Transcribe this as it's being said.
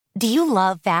Do you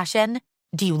love fashion?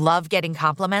 Do you love getting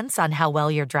compliments on how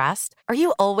well you're dressed? Are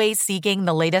you always seeking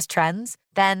the latest trends?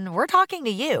 Then we're talking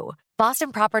to you.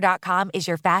 BostonProper.com is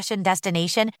your fashion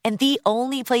destination and the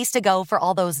only place to go for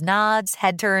all those nods,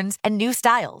 head turns, and new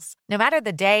styles. No matter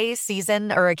the day,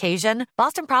 season, or occasion,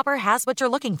 Boston Proper has what you're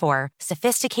looking for.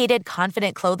 Sophisticated,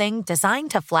 confident clothing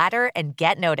designed to flatter and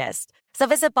get noticed. So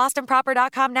visit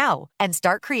BostonProper.com now and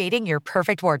start creating your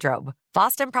perfect wardrobe.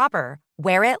 Boston Proper.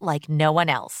 Wear it like no one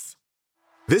else.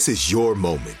 This is your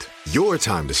moment, your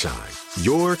time to shine,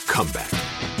 your comeback.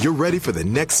 You're ready for the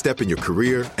next step in your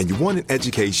career, and you want an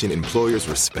education employers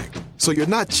respect. So you're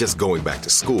not just going back to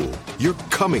school, you're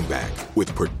coming back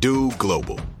with Purdue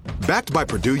Global. Backed by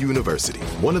Purdue University,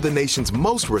 one of the nation's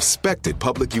most respected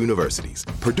public universities,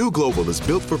 Purdue Global is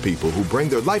built for people who bring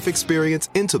their life experience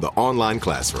into the online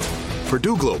classroom.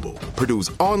 Purdue Global,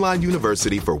 Purdue's online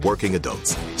university for working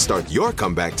adults. Start your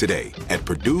comeback today at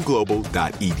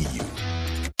purdueglobal.edu.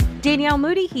 Danielle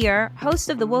Moody here, host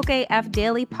of the Woke AF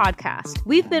Daily podcast.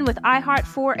 We've been with iHeart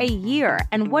for a year,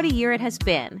 and what a year it has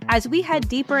been. As we head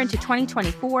deeper into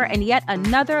 2024 and yet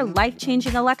another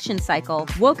life-changing election cycle,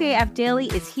 Woke AF Daily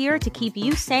is here to keep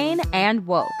you sane and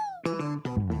woke.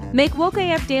 Make Woke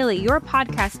AF Daily your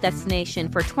podcast destination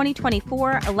for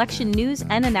 2024 election news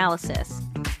and analysis.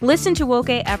 Listen to Woke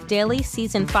AF Daily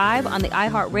Season 5 on the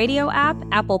iHeartRadio app,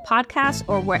 Apple Podcasts,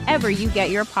 or wherever you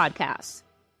get your podcasts.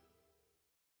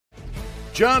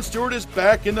 Jon Stewart is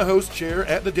back in the host chair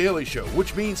at The Daily Show,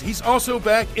 which means he's also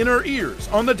back in our ears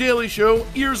on The Daily Show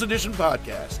Ears Edition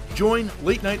podcast. Join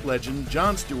late-night legend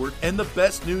Jon Stewart and the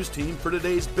best news team for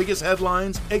today's biggest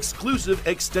headlines, exclusive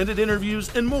extended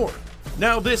interviews, and more.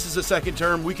 Now this is a second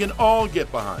term we can all get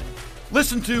behind.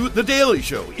 Listen to The Daily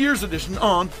Show Ears Edition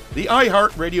on the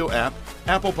iHeartRadio app,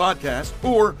 Apple Podcasts,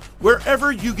 or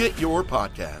wherever you get your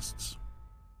podcasts.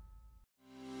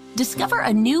 Discover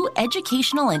a new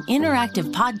educational and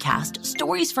interactive podcast,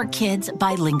 Stories for Kids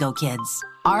by Lingo Kids.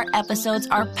 Our episodes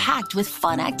are packed with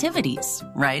fun activities.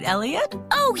 Right, Elliot?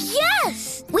 Oh,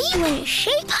 yes! We went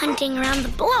shape hunting around the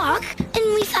block,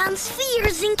 and we found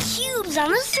spheres and cubes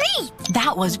on the street.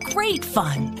 That was great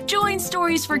fun. Join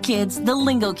Stories for Kids, the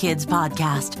Lingo Kids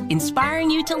podcast,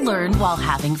 inspiring you to learn while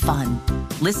having fun.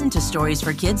 Listen to Stories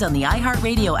for Kids on the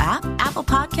iHeartRadio app, Apple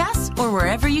Podcasts, or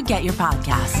wherever you get your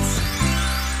podcasts.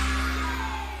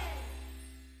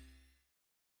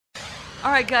 All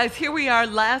right, guys, here we are,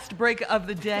 last break of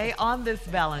the day on this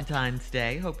Valentine's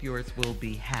Day. Hope yours will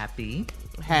be happy.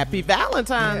 Happy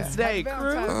Valentine's Day,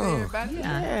 crew.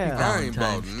 Yeah. I ain't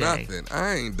bought nothing.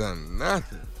 I ain't done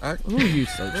nothing. Ooh, you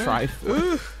so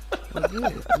trifling.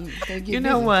 You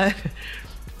know what?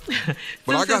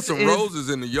 But I got some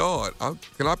roses in the yard.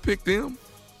 Can I pick them?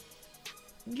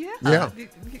 Yeah.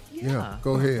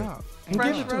 Go ahead.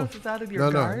 Fresh roses out of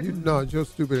your garden? No, you're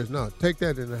stupid as not. Take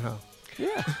that in the house.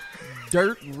 Yeah.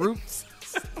 Dirt, roots.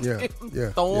 Yeah.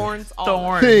 Thorns.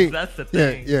 Thorns. That's the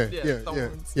thing. Yeah.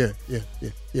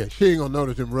 She ain't gonna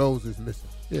notice them roses missing.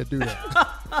 Yeah, do that.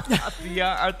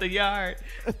 Out the yard.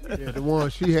 Yeah, the one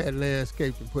she had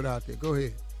landscaped and put out there. Go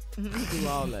ahead. Do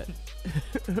all that.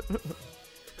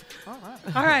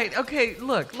 All right. Okay,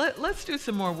 look, let's do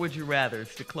some more Would You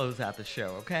Rathers to close out the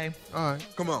show, okay? All right.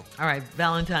 Come on. All right,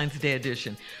 Valentine's Day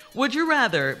edition. Would you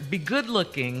rather be good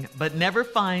looking but never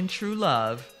find true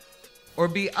love, or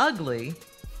be ugly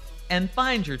and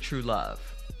find your true love?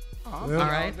 All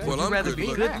right. Well, Would you I'm rather be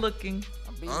good looking?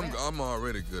 I'm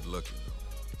already good looking,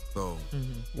 so.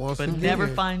 But never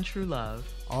find true love.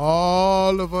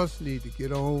 All of us need to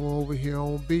get on over here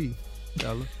on B,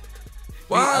 fella.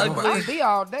 I'm B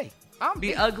all day.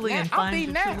 Be ugly and find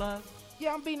your true love.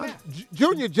 Yeah, I'm B now.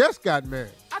 Junior just got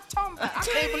married. I told him I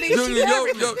can't believe Junior,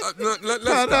 let's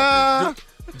stop.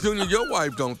 Junior, your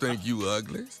wife don't think you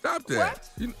ugly. Stop that.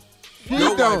 What? She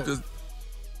don't.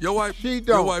 Your wife. She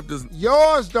don't. Your wife doesn't.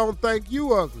 Yours don't think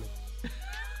you ugly.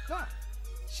 No,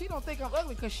 she don't think I'm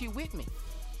ugly because she with me.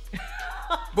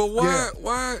 But why? Yeah.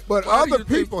 Why? But why other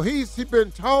people, he's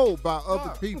been told by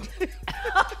other people.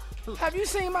 Have you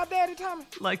seen my daddy, Tommy?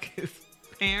 Like his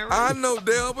parents? I know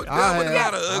Del, but Del was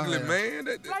not an ugly man.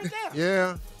 Right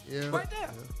there. Yeah. Right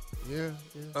there. Yeah.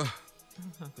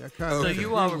 So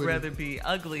you all would rather be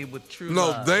ugly with true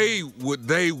love? love? No,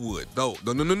 they would. No.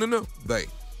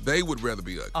 They would rather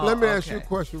be ugly. Let me ask you a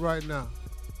question right now.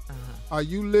 Are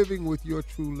you living with your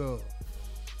true love?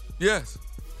 Yes.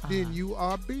 Then you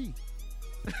are B.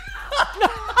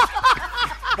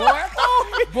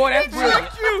 Boy, that's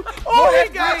brilliant.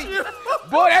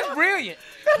 Boy, that's brilliant.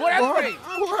 What are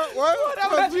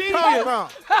you talking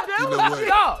about?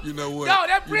 You know what? No,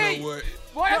 that's brilliant. You know what?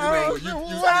 Boy, that's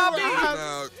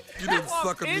brilliant. You didn't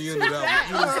sucker me into that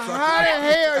one. How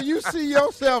the hell you see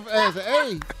yourself as an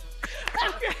A?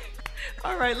 Okay.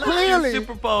 All right, let's Clearly. do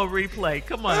Super Bowl replay.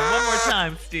 Come on, one more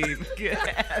time, Steve.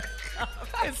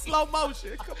 In slow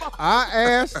motion. Come on. I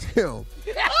asked him,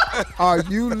 are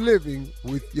you living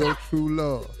with your true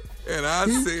love? And I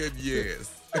said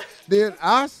yes. Then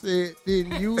I said,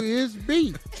 then you is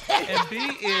B. And B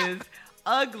is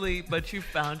ugly, but you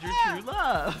found your true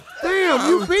love. Damn,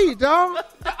 you B, dog.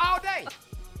 All day.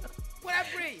 What I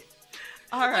bring?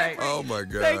 All right. Oh, my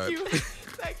God. Thank you.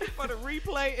 Thank you for the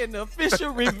replay and the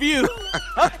official review.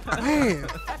 Man,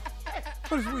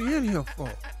 what is we in here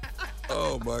for?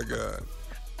 Oh, my God.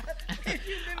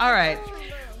 All right.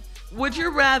 Would you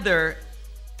rather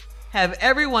have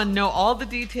everyone know all the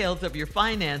details of your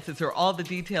finances or all the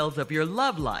details of your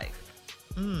love life?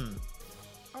 Oh,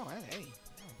 hey.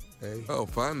 Hey. Oh,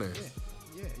 finance.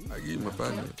 Yeah. I give you my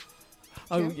finance.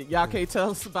 Oh, y'all can't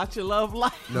tell us about your love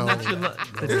life? No. The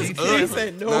It's details. ugly.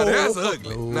 said no. Now, that's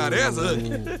ugly. Now, that's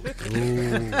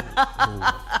ugly.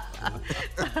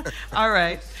 All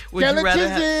right. Would you rather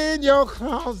Skeletons in your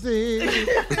closet.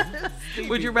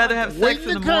 would you rather have sex Waiting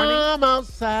in to the morning come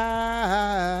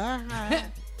outside.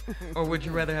 or would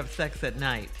you rather have sex at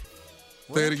night?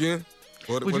 Say it again.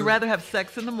 What Would you is rather have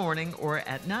sex in the morning or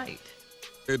at night?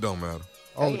 it? It don't matter.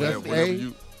 Oh, that's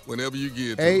Whenever you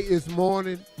get to A it. is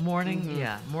morning, Morning,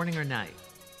 yeah, morning or night.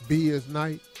 B is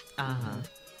night. Uh-huh.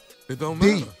 It don't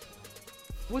D. matter.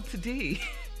 What's a D?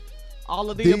 All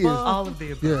of the D is- above? All of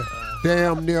the above. Yeah,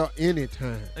 damn near any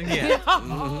time. Yeah,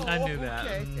 I knew that.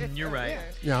 You're right.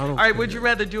 Yeah, I don't All right, care. would you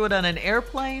rather do it on an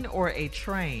airplane or a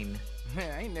train?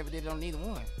 I ain't never did it on neither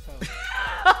one.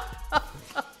 So.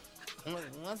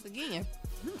 Once again.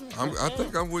 I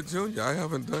think I'm with Junior. I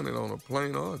haven't done it on a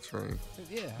plane or a train.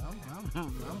 Yeah,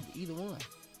 I'm either one.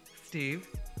 Steve?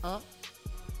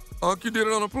 Unc, you did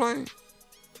it on a plane?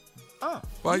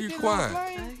 Why you did it on a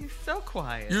quiet? plane? He's so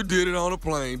quiet. You did it on a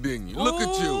plane, didn't you? Look at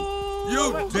you.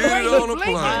 You The did way it he on a blinking.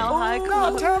 plane. High No,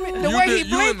 club. Tommy, the You way did-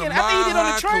 he you in the blinking, I think he did it on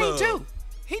Mile the train High Club. too.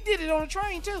 He did it on the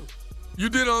train too. You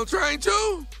did it on a train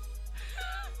too?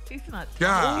 He's not.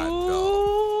 God, dog.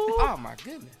 Oh my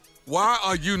goodness. Why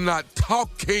are you not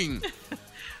talking?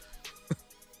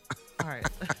 All right.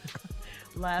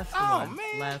 Last Oh, one.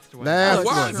 man. Last one. Last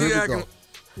Why one. is Here he we acting? go.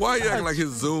 Why you acting like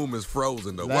his Zoom is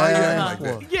frozen though? Why you acting like Last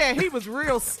that? one. Yeah, he was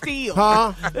real still.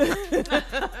 Huh?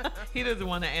 He doesn't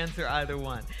want to answer either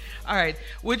one. All right.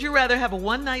 Would you rather have a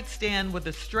one-night stand with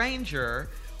a stranger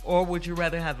or would you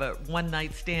rather have a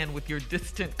one-night stand with your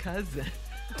distant cousin?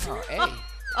 Oh, hey.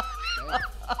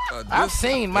 I've This-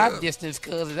 seen my distance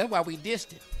cousins. That's why we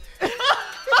distant.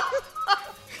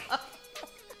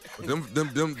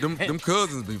 Them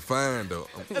cousins be fine though.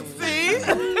 See?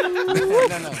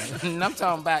 No. I'm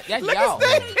talking about that's y'all.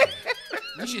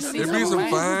 You should see There be some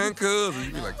mine. fine cousins.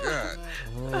 You be like, God.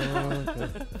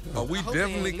 Are we hope they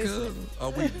definitely ain't listening. cousins?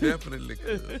 Are we definitely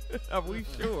cousins? Are we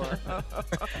sure?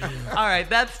 All right.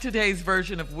 That's today's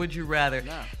version of Would You Rather.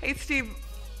 No. Hey, Steve,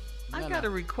 I No, got no.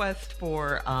 a request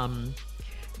for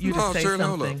you No, to say Shirley,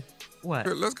 hold up. something. What?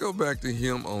 Here, let's go back to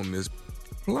him on this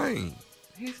plane.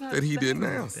 He's not that he saying didn't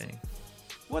ask. anything.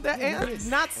 Well, that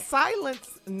not silence.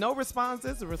 No response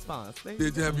is a response. There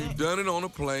you Have you done it on a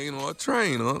plane or a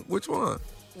train? Huh? Which one?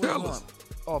 Which Tell one? us.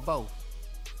 Or both.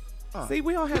 See,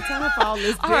 we don't have time for all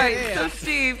this. All right, dead so air.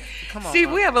 Steve, Come on,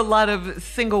 we have a lot of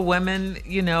single women,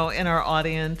 in our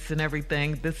audience and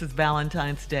everything. This is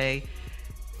Valentine's Day.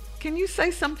 Can you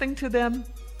say something to them?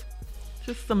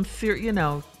 Just some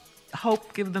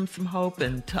hope, give them some hope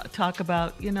and talk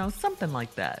about, something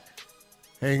like that.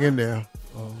 Hang in there.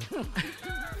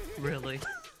 Really?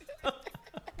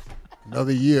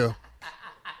 Another year.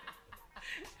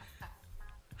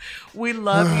 We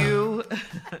love you.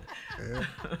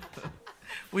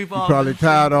 We've all Probably been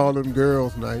tired of all them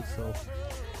girls' nights, so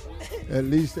at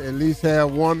least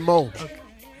have one more. Okay.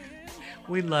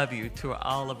 We love you to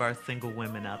all of our single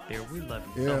women out there. We love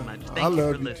you so Yeah, much. I Thank you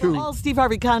love for you listening. too. All Steve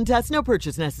Harvey contests, no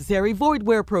purchase necessary, void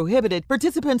where prohibited.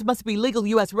 Participants must be legal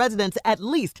U.S. residents at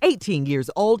least 18 years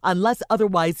old unless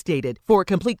otherwise stated. For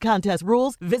complete contest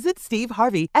rules, visit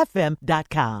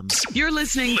SteveHarveyFM.com. You're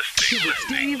listening to the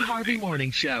Steve Harvey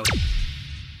Morning Show.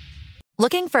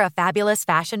 Looking for a fabulous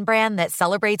fashion brand that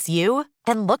celebrates you?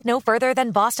 Then look no further than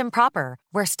Boston Proper,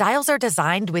 where styles are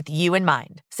designed with you in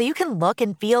mind, so you can look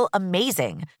and feel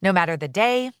amazing, no matter the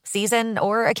day, season,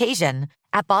 or occasion.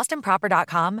 At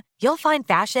BostonProper.com, you'll find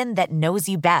fashion that knows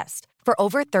you best. For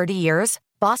over 30 years,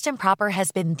 Boston Proper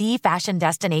has been the fashion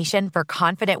destination for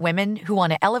confident women who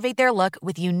want to elevate their look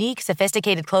with unique,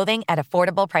 sophisticated clothing at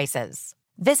affordable prices.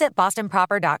 Visit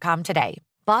BostonProper.com today.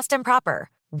 Boston Proper.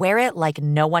 Wear it like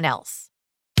no one else.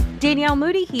 Danielle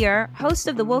Moody here, host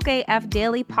of the Woke AF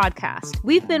Daily podcast.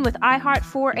 We've been with iHeart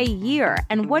for a year,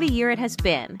 and what a year it has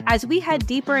been. As we head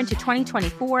deeper into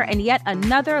 2024 and yet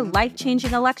another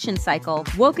life-changing election cycle,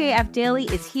 Woke AF Daily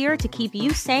is here to keep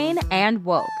you sane and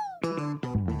woke.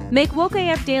 Make Woke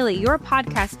AF Daily your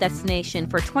podcast destination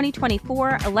for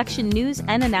 2024 election news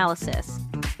and analysis.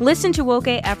 Listen to Woke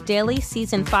AF Daily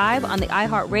Season 5 on the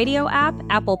iHeartRadio app,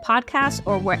 Apple Podcasts,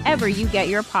 or wherever you get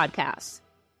your podcasts.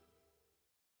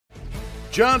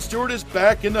 Jon Stewart is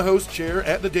back in the host chair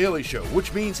at The Daily Show,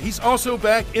 which means he's also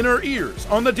back in our ears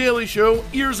on The Daily Show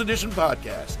Ears Edition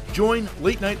podcast. Join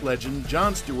late-night legend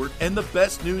Jon Stewart and the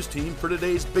best news team for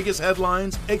today's biggest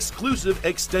headlines, exclusive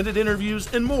extended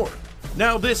interviews, and more.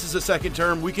 Now this is a second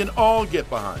term we can all get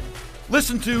behind.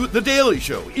 Listen to The Daily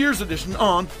Show Ears Edition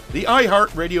on the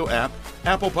iHeartRadio app,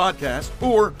 Apple Podcasts,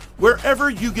 or wherever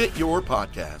you get your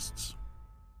podcasts.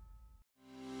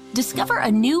 Discover a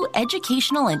new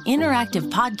educational and interactive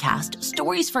podcast,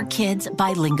 Stories for Kids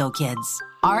by Lingo Kids.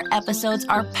 Our episodes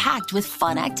are packed with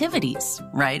fun activities.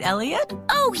 Right, Elliot?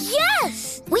 Oh,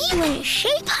 yes! We went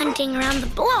shape hunting around the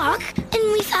block,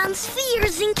 and we found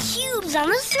spheres and cubes on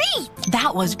the street.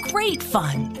 That was great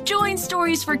fun. Join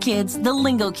Stories for Kids, the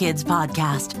Lingo Kids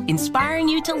podcast, inspiring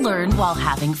you to learn while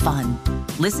having fun.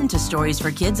 Listen to Stories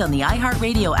for Kids on the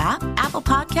iHeartRadio app, Apple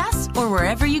Podcasts, or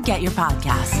wherever you get your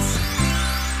podcasts.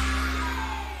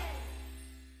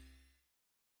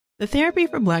 The Therapy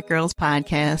for Black Girls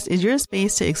podcast is your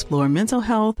space to explore mental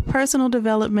health, personal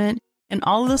development, and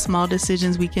all of the small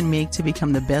decisions we can make to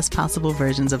become the best possible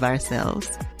versions of ourselves.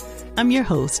 I'm your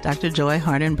host, Dr. Joy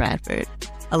Harden Bradford,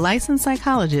 a licensed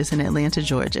psychologist in Atlanta,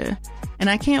 Georgia,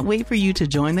 and I can't wait for you to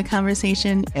join the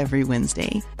conversation every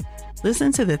Wednesday.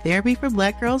 Listen to the Therapy for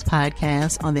Black Girls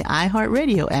podcast on the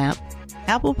iHeartRadio app,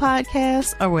 Apple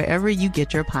Podcasts, or wherever you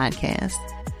get your podcasts.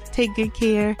 Take good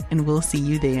care, and we'll see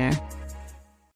you there.